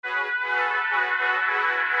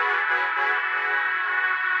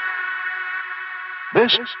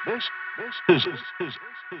This is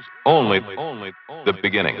only the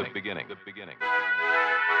beginning.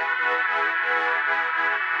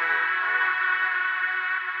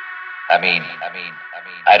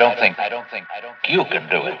 I don't think you can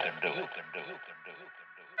do it.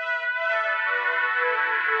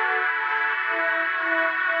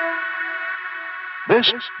 This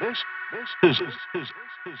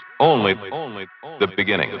is only the beginning.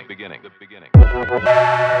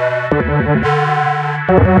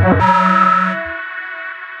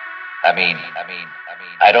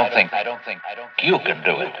 I don't think you can do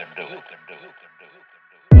it.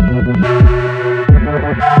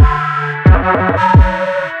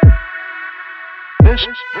 This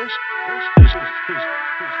is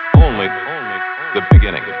only the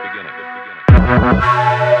beginning.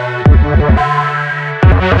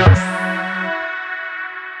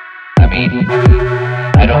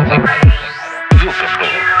 I don't think you can do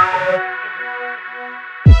it.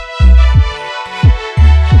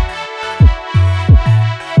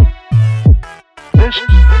 This is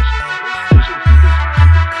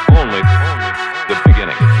only the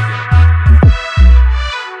beginning.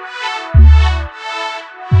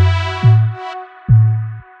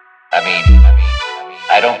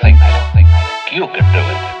 I don't think you can do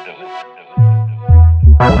it.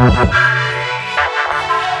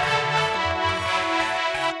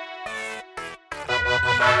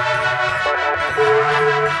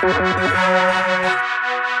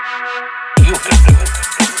 You can do it.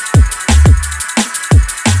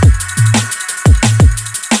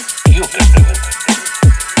 You can do it.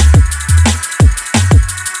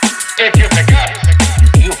 If you pick up,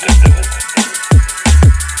 you can do it.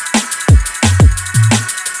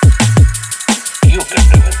 You can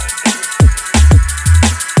do it.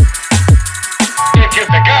 If you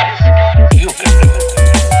pick up, you can do it.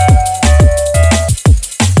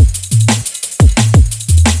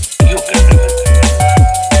 You can do it.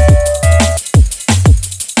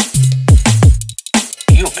 You can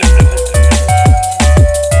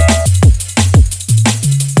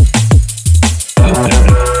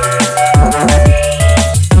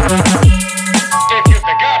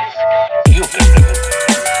do it.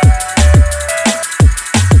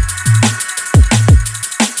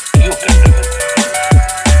 You can do it.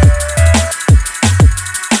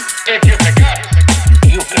 If you pick up,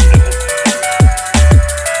 you can do it. You can do it. If you pick up, you can do it.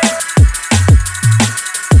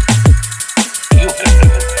 You can do it.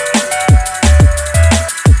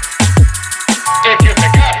 If you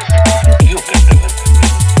pick up, you can do it.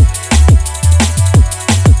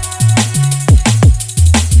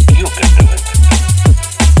 You can do it. You can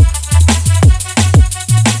do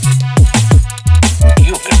it. You can do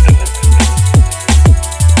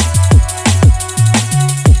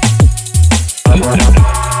it.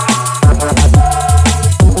 If you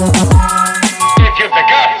pick up, you can do it. You can do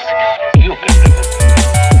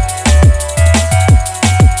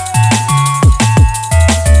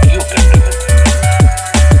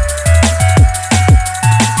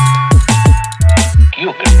it.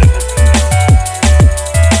 You can do it.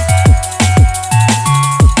 You can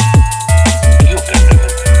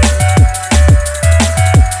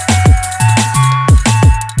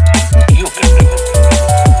do it. You can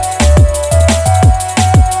do it. You can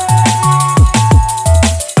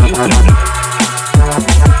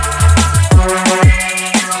do it.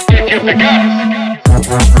 If you pick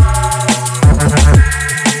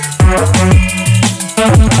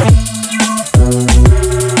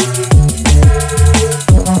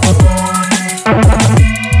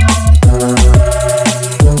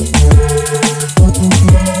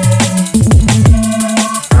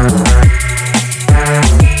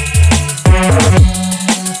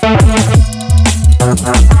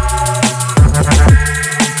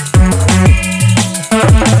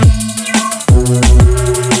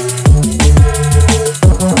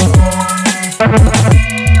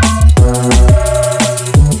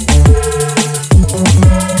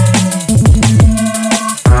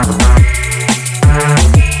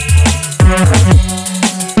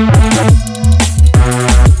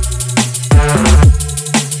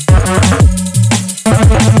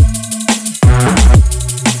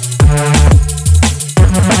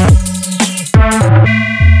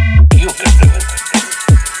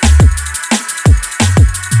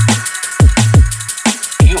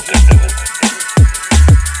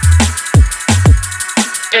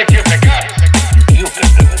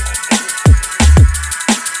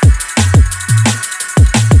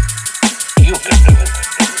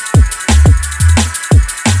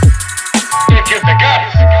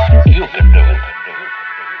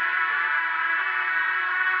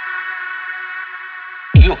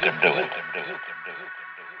You can do it.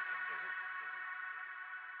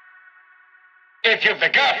 If you've the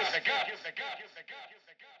guts.